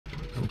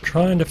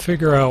trying to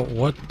figure out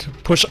what to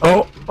push.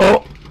 Oh,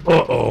 oh,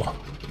 uh-oh.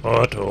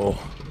 Auto.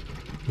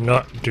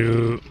 Not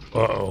do.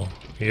 Uh-oh.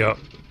 Yep.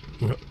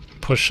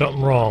 Push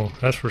something wrong,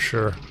 that's for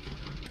sure.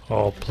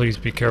 Oh, please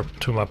be careful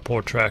to my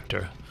poor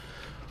tractor.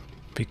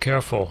 Be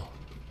careful.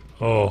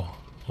 Oh,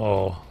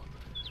 oh.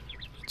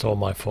 It's all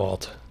my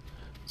fault.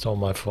 It's all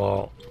my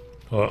fault.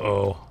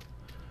 Uh-oh.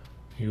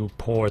 You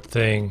poor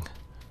thing.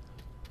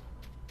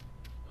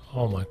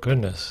 Oh my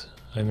goodness.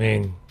 I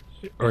mean,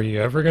 are you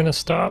ever gonna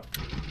stop?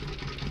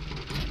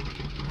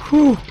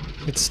 Whew!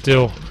 It's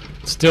still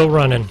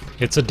running.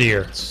 It's a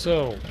deer.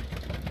 So,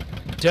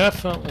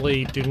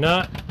 definitely do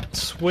not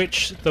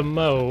switch the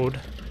mode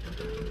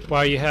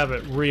while you have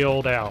it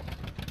reeled out.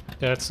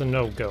 That's a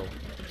no-go.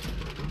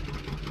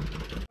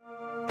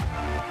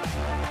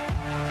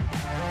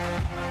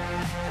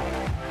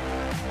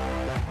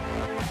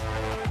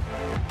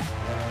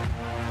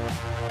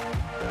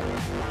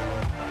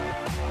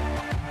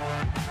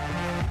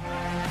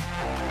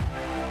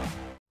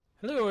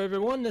 Hello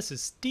everyone, this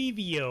is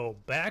Stevie-O,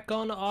 back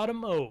on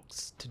Autumn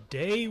Oaks.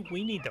 Today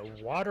we need to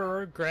water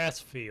our grass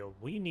field.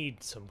 We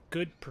need some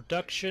good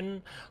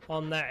production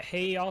on that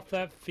hay off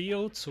that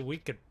field so we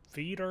could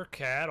feed our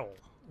cattle.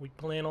 We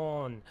plan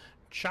on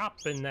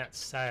chopping that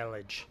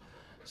silage.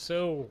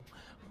 So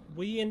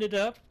we ended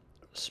up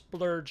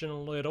splurging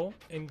a little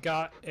and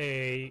got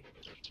a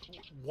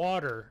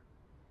water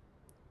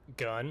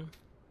gun.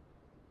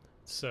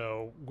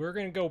 So we're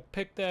gonna go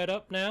pick that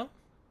up now.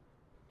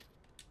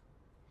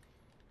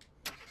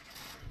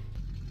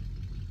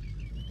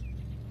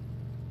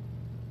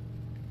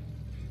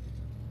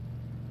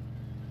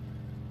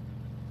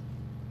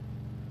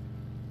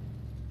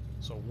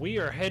 So we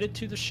are headed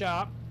to the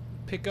shop,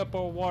 pick up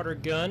our water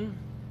gun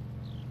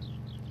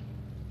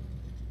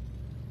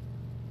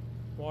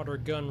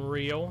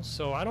reel.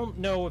 So I don't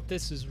know if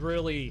this is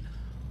really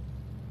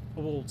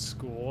old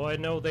school. I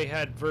know they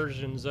had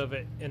versions of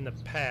it in the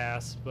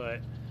past,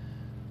 but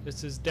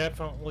this is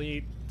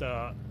definitely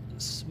the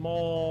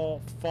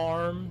small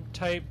farm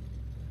type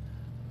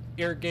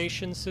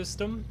irrigation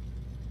system.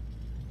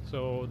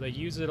 So they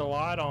use it a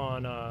lot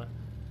on,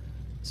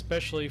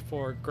 especially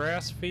for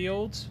grass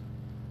fields,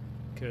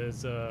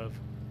 because the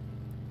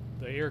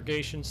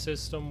irrigation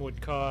system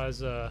would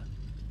cause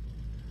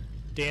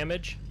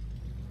damage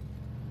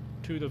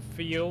to the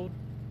field,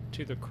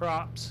 to the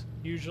crops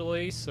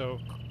usually, so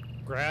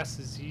grass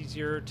is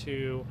easier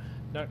to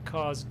not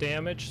cause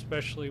damage,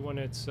 especially when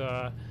it's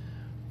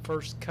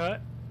first cut.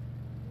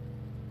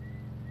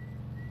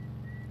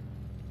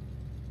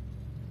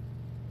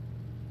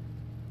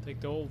 Take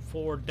the old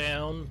Ford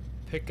down,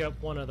 pick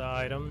up one of the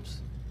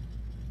items.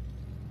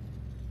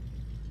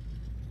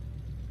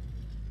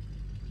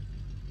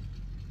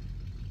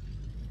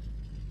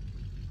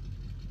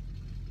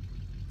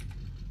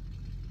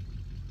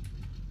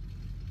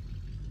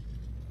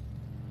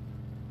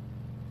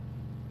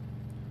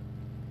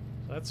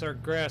 That's our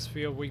grass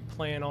field we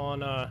plan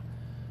on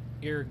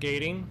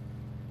irrigating.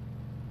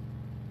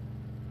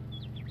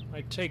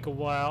 Might take a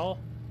while.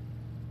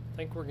 I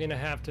think we're gonna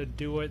have to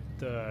do it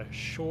the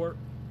short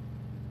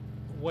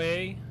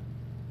way,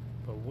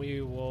 but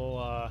we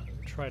will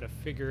try to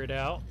figure it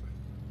out.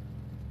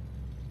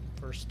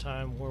 First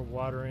time we're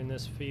watering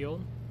this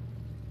field.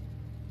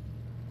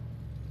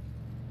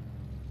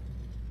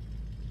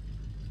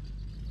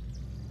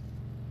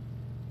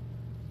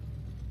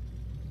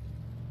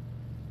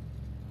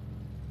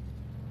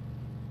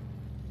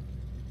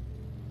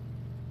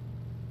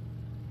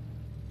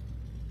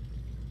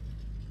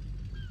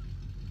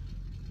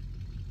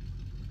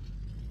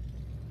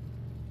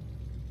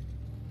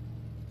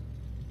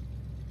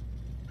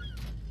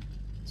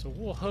 So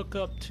we'll hook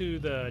up to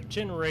the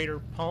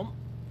generator pump.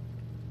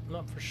 I'm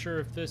not for sure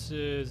if this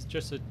is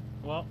just a,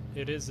 well,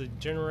 it is a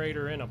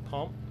generator and a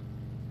pump.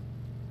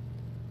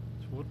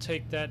 So we'll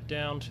take that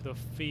down to the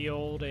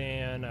field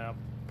and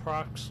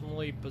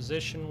approximately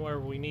position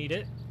where we need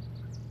it.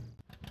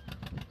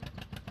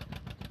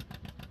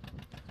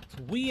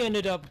 So we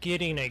ended up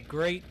getting a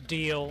great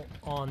deal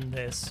on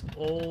this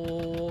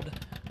old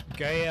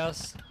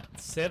gas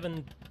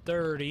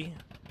 730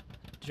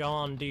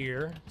 John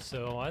Deere.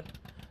 So I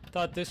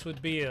thought this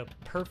would be a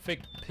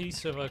perfect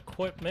piece of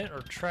equipment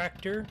or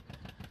tractor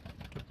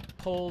to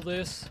pull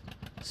this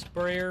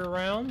sprayer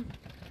around.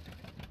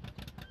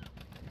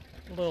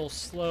 A little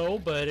slow,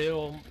 but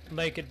it'll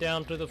make it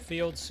down to the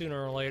field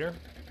sooner or later.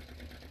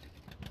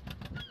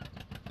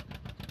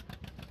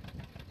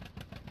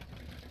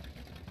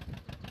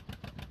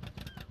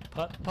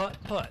 Putt, putt,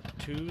 putt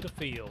to the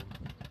field.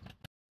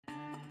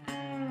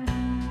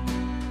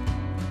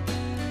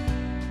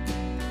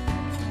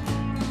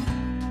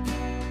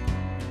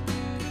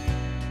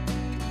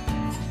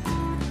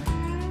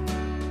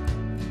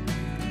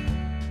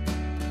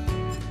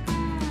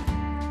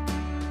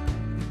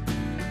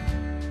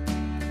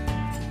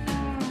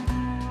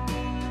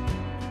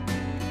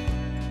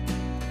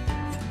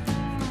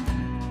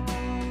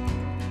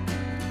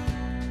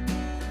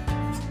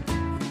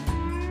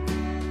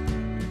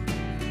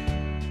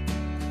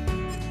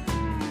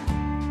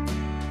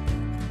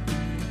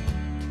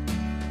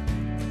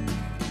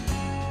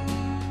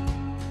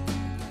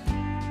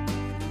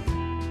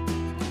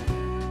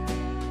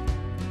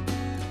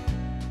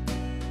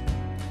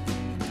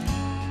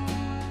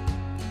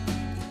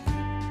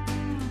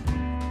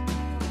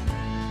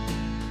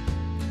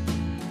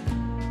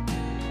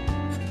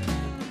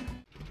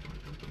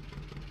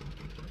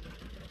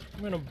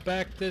 I'm gonna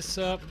back this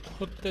up,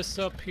 hook this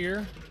up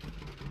here.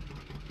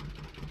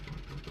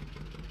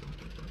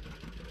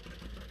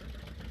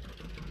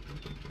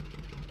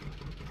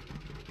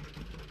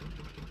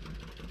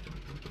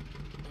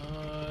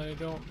 I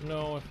don't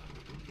know if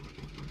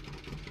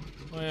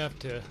I have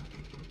to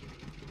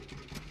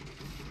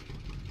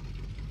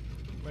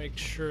make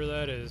sure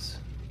that is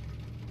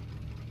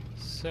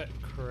set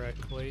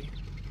correctly.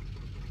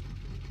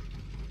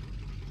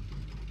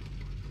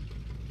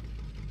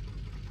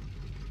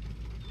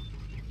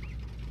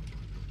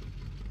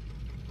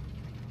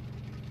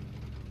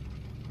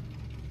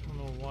 I don't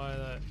know why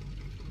that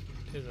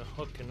isn't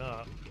hooking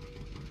up.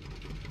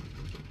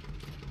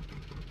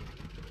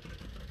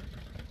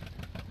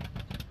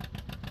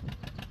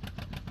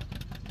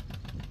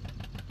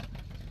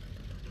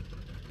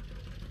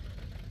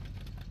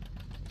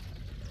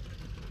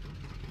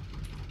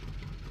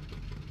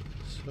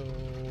 So,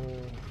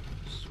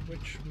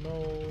 switch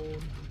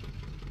mode.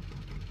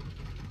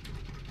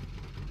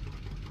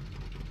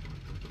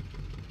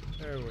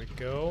 There we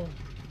go.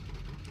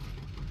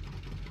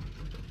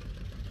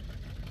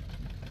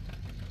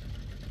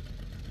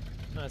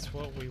 That's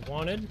what we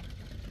wanted.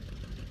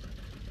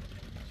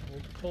 So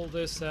we'll pull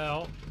this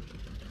out.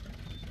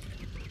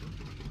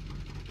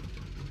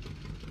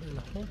 And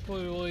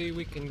hopefully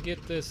we can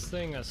get this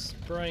thing a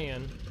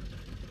spraying.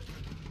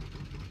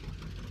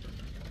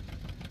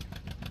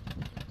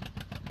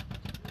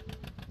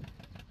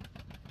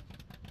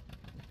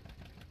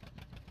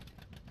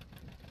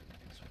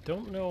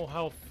 Don't know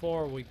how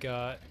far we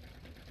got.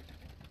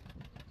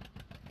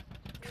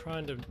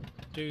 Trying to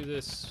do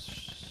this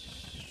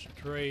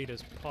straight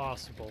as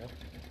possible.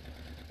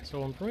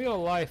 So in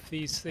real life,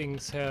 these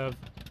things have,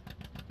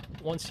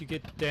 once you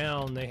get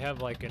down, they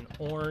have like an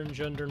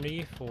orange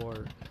underneath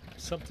or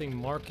something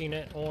marking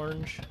it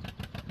orange.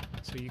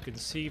 So you can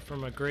see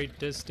from a great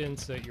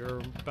distance that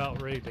you're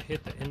about ready to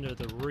hit the end of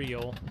the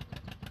reel.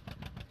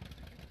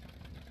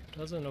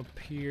 Doesn't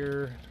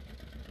appear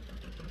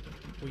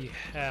we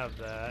have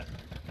that.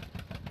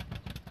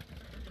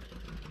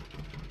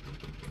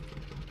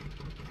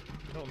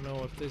 Don't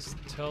know if this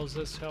tells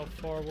us how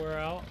far we're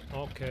out.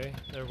 Okay,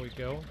 there we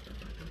go.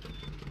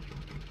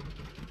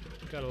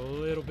 Got a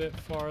little bit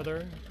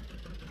farther.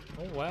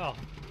 Oh wow,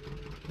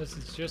 this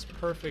is just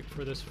perfect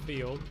for this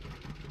field.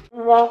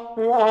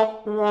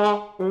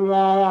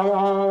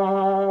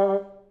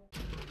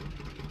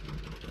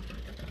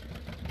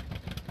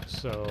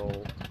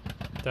 So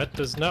that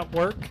does not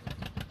work.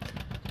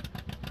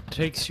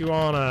 Takes you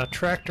on a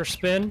tractor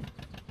spin.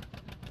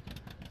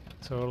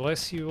 So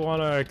unless you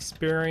want to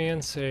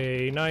experience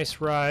a nice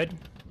ride,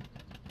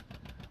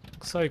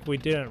 looks like we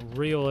didn't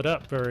reel it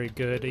up very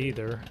good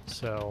either,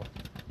 so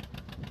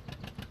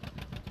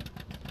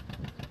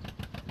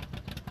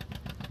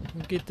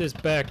we'll get this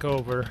back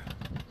over.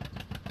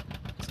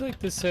 Looks like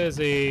this has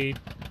a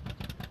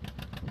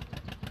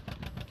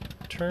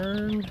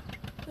turn.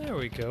 There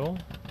we go.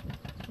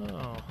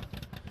 Oh,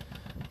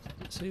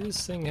 see,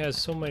 this thing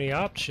has so many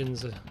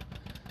options.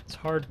 It's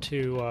hard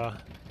to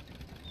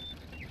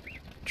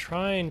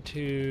trying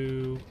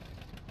to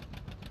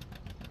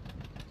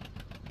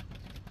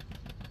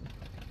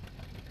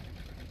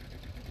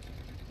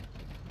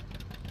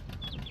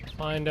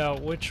find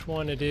out which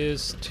one it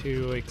is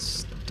to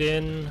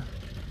extend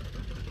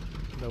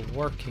the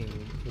working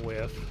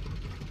with.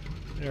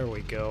 There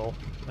we go.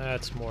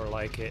 That's more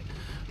like it.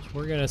 So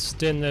we're gonna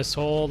extend this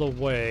all the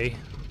way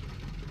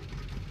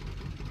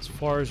as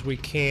far as we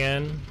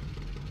can.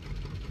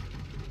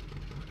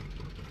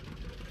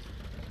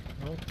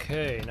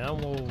 Okay, now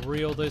we'll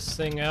reel this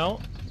thing out.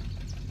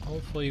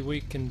 Hopefully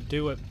we can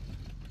do it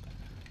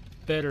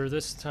better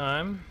this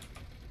time.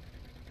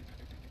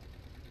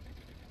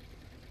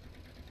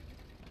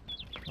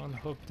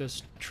 Unhook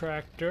this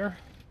tractor.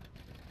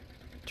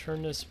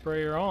 Turn this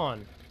sprayer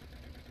on.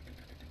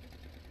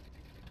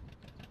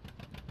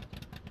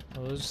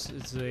 Well, this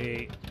is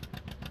the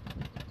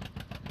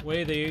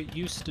way they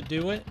used to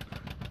do it.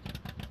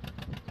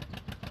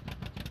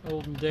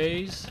 Olden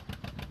days.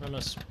 On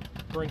a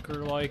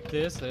sprinkler like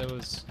this that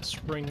was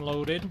spring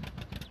loaded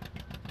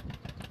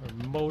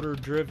or motor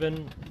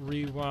driven,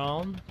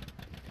 rewound.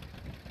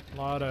 A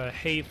lot of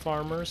hay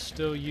farmers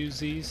still use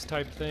these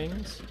type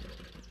things.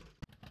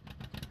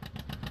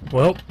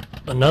 Well,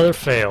 another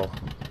fail.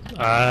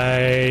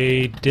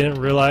 I didn't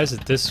realize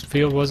that this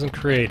field wasn't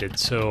created,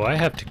 so I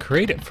have to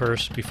create it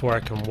first before I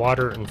can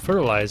water and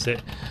fertilize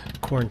it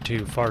according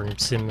to Farm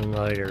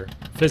Simulator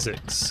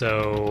physics.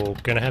 So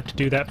gonna have to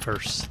do that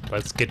first.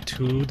 Let's get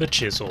to the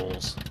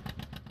chisels.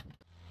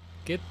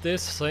 Get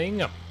this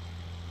thing up,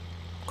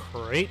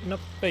 creating a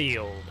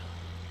field.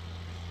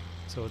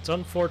 So it's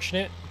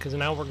unfortunate because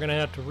now we're gonna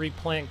have to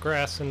replant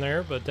grass in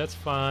there, but that's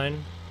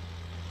fine.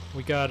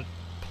 We got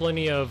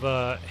plenty of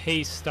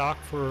hay stock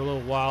for a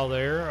little while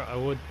there. I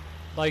would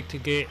like to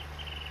get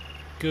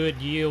good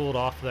yield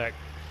off that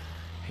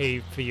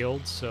hay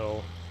field,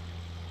 so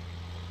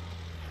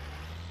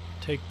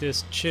take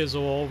this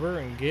chisel over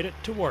and get it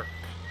to work.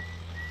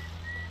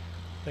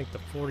 I think the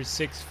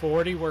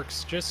 4640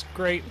 works just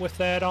great with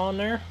that on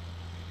there.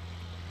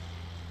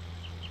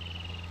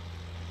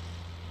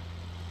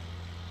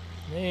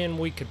 and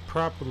we could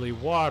properly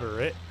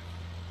water it.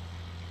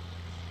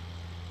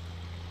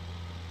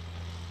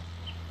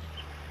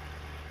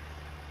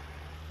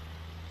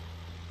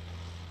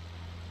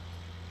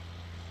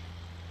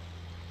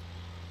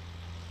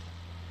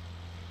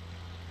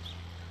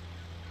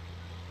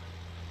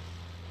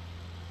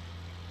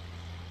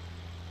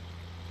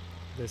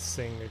 This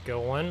thing to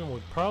go in.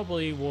 We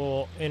probably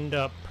will end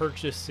up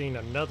purchasing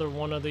another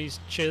one of these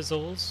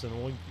chisels,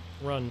 and we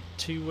run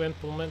 2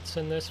 implements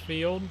in this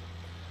field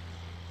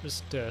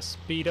just to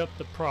speed up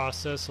the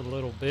process a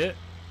little bit.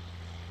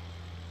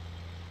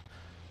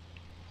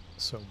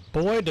 So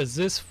boy, does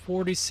this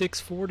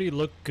 4640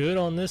 look good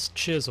on this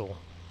chisel.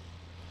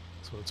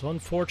 So it's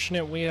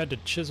unfortunate we had to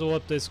chisel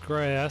up this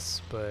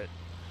grass, but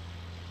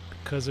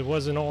because it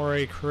wasn't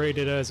already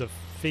created as a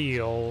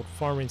field,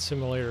 Farming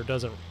Simulator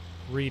doesn't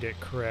read it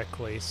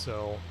correctly,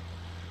 so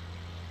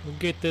we'll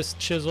get this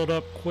chiseled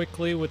up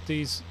quickly with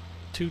these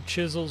 2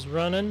 chisels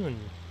running and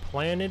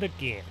plant it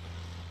again.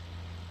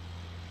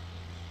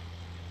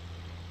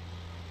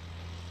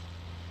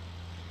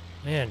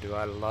 Man, do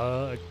I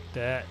love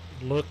that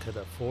look of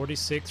the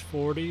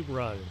 4640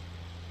 running.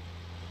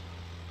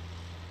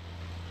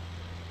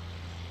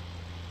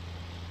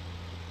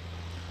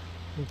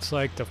 Looks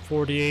like the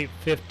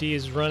 4850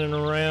 is running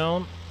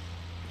around.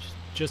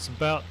 Just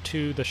about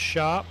to the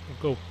shop.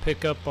 We'll go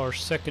pick up our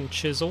second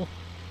chisel.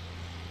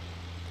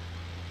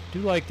 Do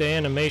like the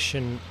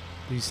animation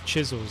these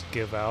chisels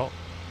give out.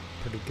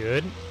 Pretty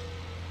good.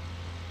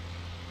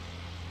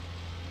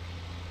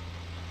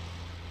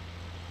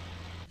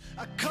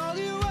 I call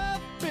you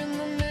up in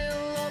the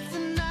middle of the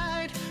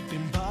night.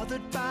 Been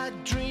bothered by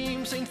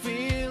dreams, ain't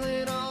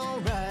feeling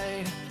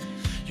alright.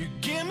 You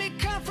give me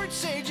comfort,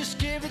 say just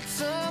give it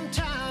some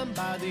time.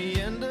 By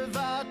the end of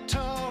our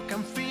talk,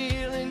 I'm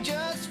feeling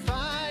just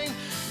fine.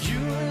 You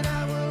and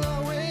I will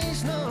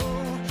always know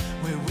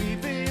where we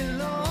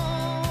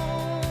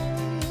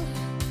belong.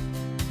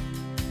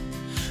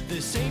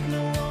 This ain't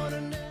no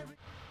ordinary.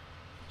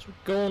 So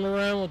we're going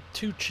around with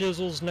 2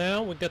 chisels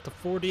now. We got the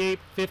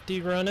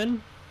 4850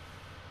 running.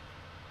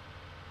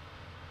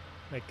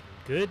 Making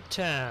good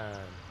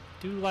time.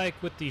 Do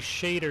like with these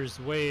shaders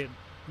the way it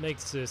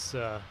makes this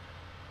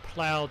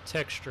plow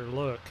texture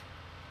look.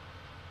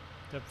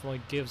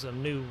 Definitely gives a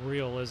new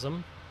realism.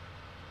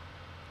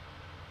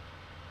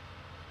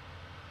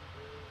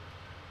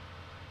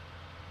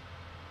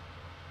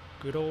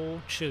 Good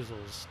old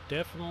chisels.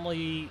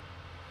 Definitely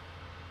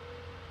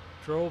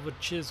drove a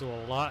chisel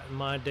a lot in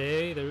my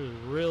day. They were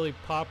really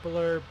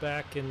popular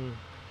back in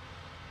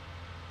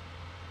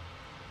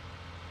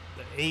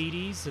the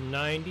 80s and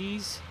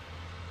 90s.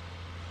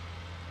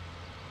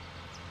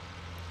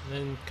 And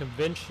then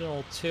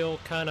conventional till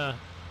kind of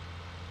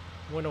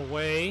went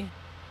away.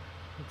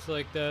 Looks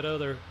like that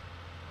other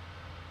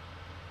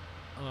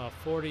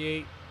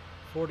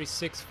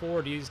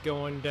 4640 is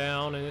going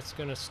down, and it's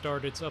going to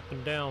start its up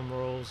and down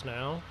rolls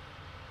now.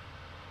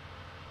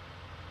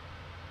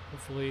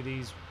 Hopefully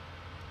these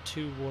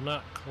 2 will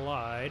not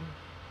collide.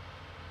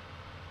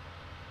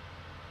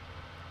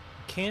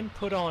 Can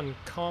put on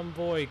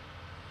combine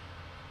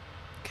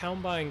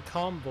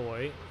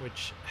convoy,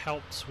 which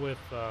helps with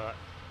the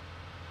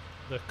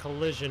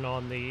collision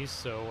on these,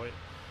 so it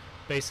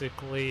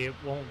basically it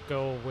won't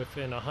go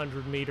within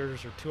 100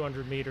 meters or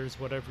 200 meters,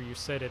 whatever you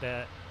set it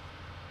at,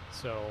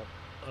 so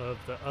of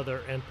the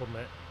other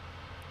implement,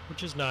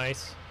 which is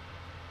nice.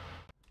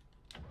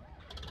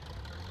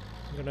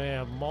 I'm gonna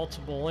have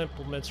multiple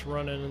implements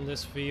running in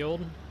this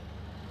field.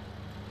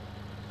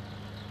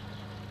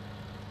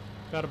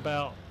 Got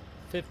about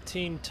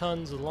 15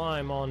 tons of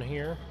lime on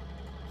here.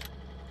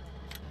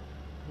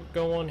 We're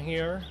going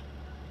here.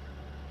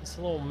 This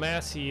little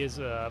Massey is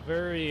a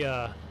very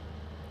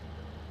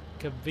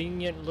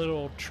convenient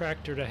little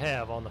tractor to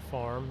have on the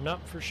farm.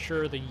 Not for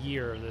sure the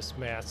year of this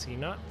Massey.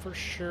 Not for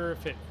sure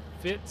if it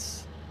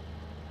fits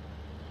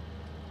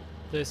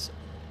this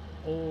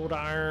old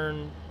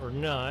iron or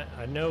not.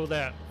 I know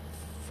that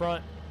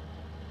front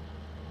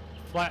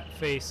flat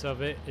face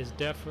of it is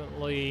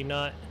definitely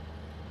not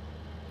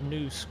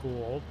new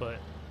school, but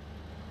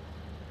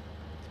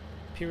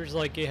appears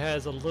like it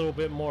has a little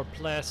bit more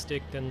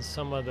plastic than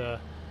some of the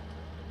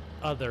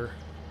other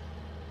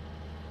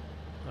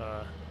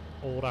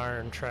old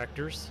iron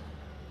tractors.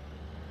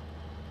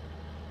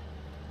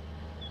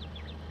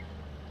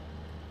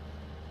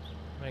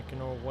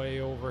 Making our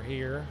way over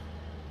here.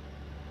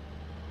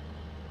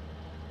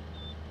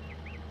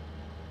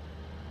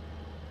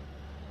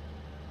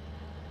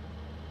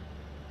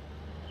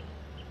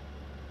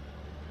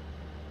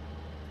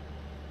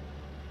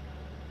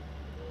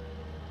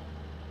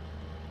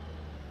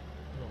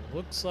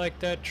 Looks like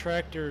that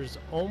tractor is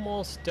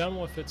almost done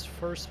with its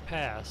first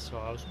pass, so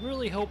I was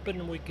really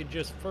hoping we could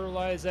just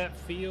fertilize that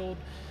field,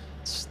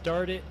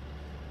 start it,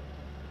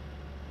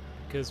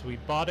 because we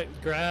bought it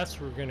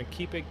grass. We're going to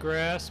keep it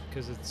grass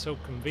because it's so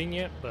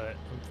convenient, but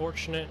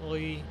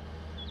unfortunately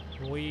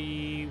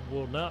we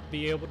will not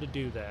be able to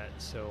do that,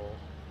 so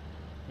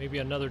maybe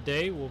another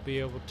day we'll be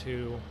able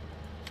to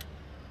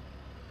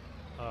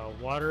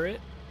water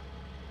it.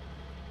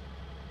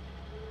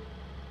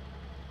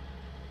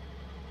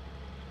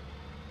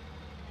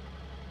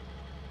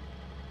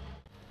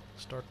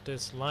 Start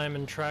this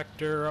lineman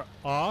tractor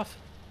off.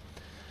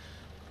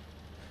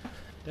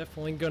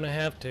 Definitely gonna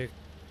have to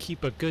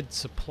keep a good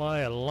supply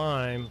of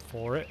lime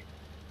for it.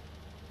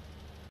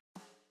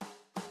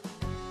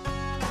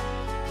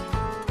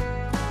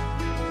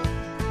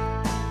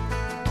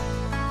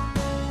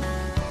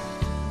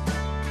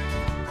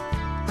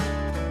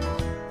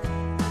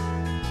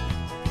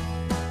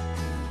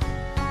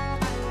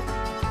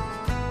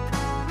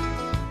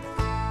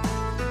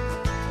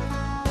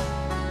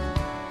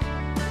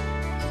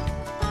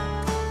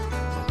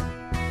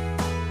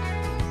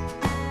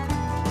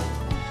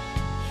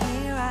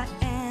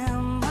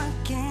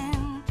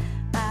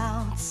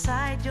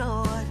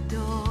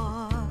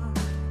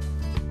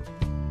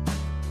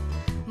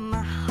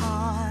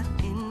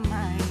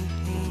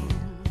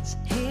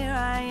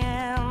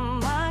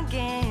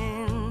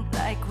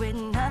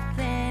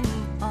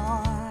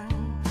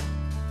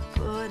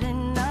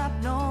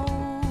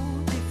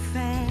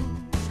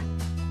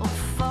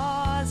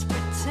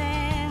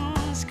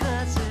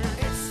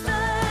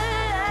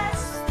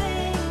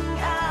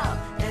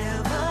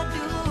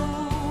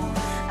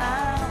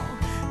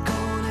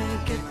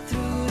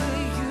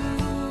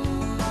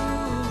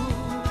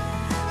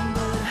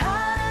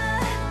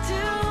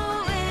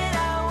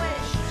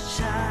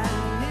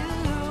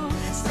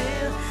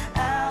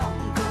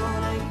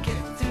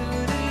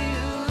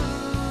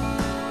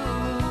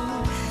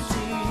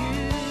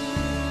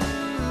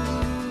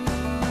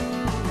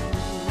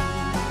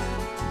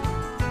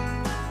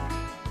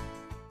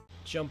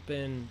 Jump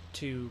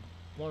into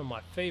one of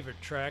my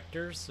favorite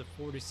tractors, the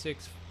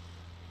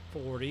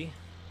 4640.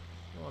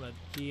 I want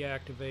to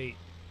deactivate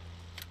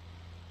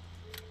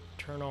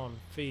turn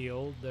on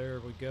field. There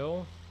we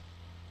go.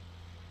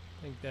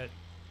 I think that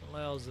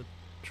allows the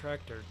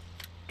tractor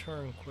to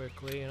turn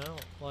quickly, and I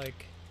don't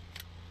like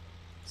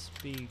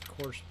speed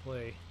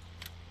courseplay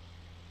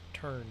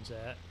turns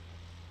at.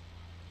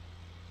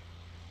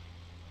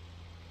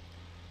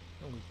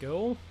 There we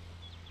go.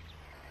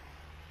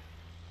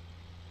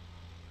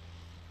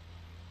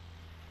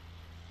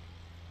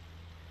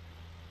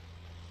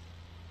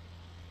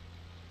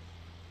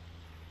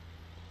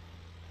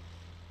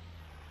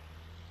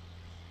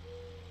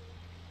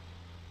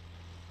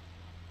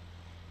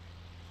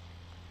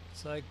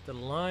 Looks like the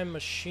lime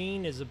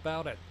machine is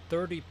about at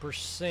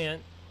 30%,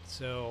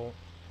 so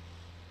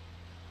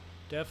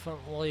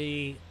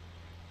definitely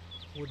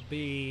would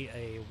be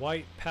a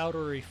white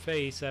powdery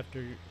face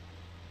after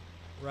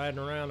riding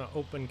around an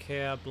open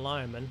cab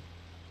lineman.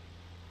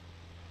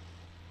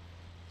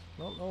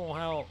 Don't know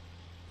how,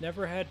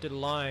 never had to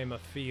lime a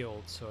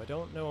field, so I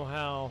don't know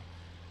how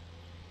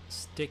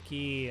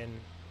sticky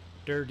and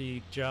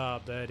dirty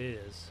job that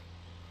is.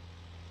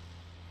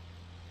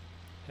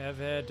 Have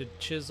had to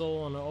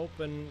chisel an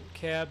open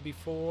cab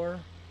before.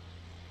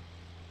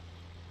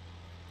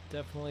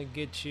 Definitely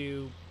get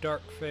you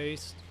dark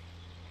faced.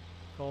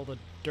 All the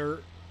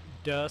dirt,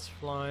 dust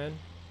flying.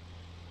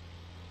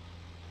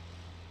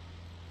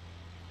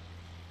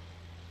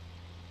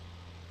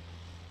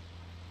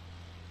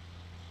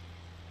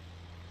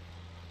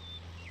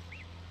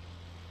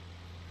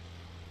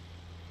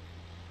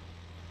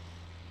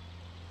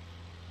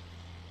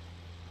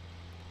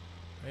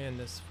 Man,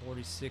 this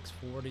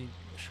 4640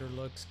 sure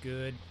looks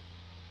good.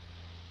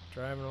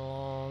 Driving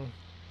along,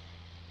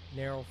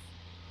 narrow,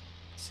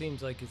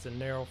 seems like it's a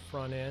narrow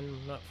front end.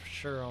 I'm not for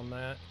sure on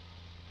that.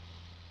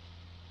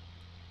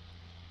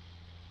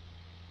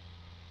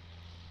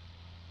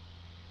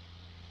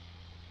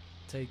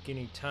 Take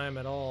any time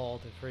at all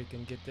to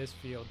freaking get this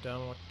field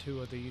done with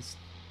two of these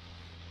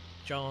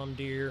John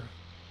Deere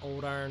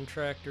old iron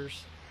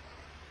tractors.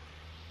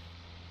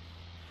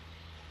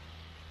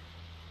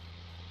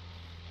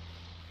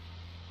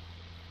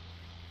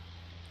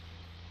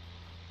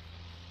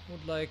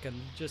 Would like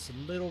just a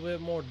little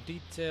bit more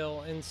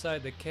detail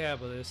inside the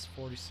cab of this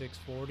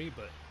 4640,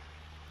 but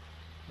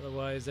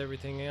otherwise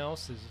everything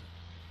else is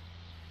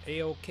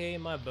a-okay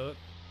in my book.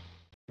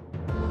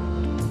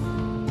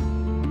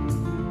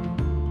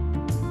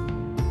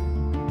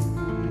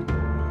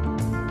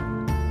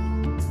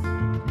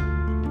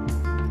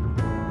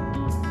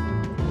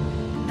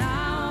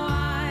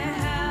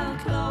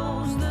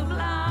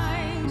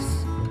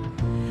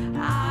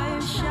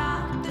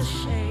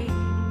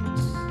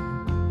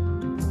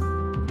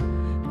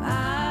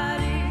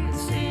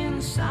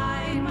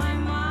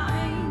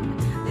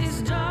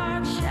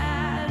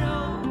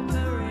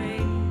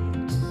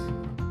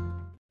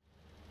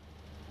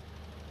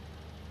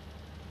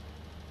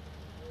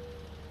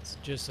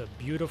 Just a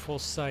beautiful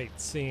sight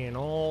seeing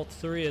all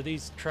three of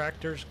these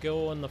tractors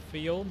go in the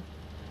field.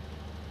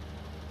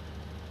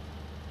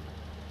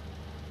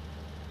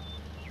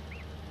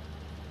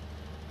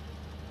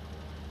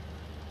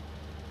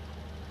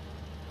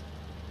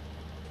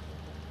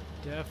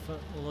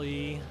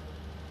 Definitely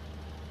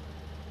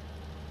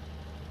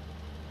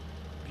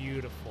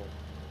beautiful.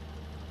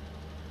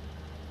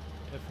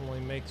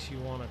 Definitely makes you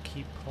want to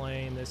keep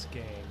playing this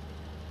game.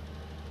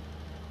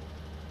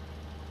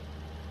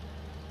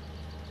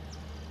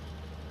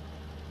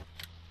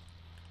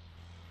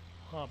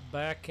 Hop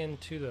back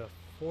into the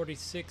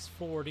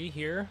 4640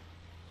 here.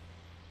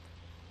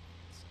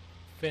 It's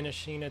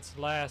finishing its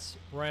last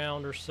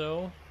round or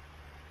so.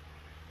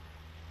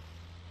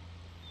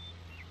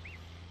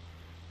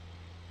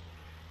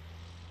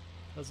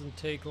 Doesn't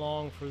take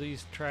long for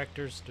these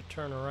tractors to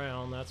turn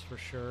around, that's for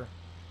sure.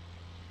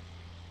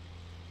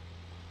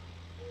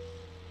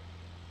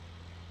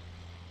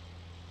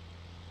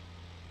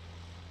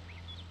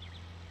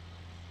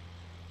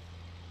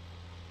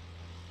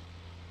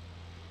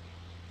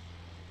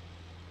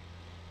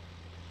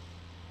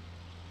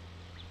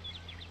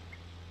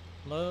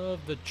 Love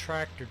the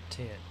tractor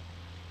tint.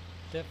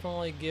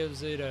 Definitely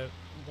gives it a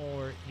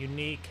more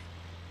unique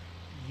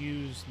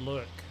used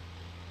look.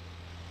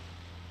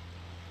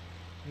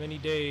 Many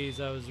days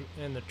I was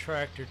in the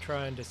tractor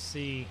trying to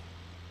see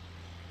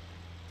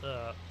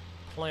the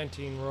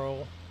planting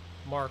row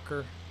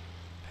marker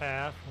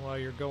path while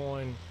you're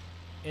going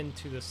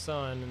into the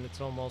sun, and it's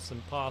almost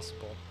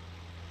impossible.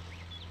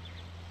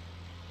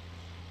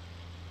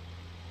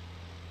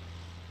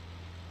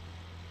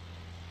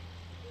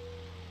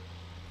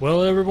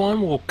 Well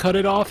everyone, we'll cut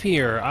it off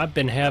here. I've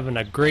been having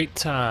a great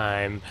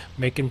time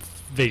making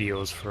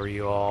videos for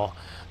you all.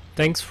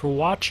 Thanks for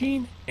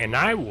watching, and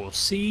I will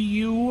see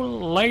you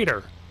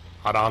later.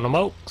 Out on the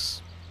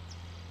Oaks.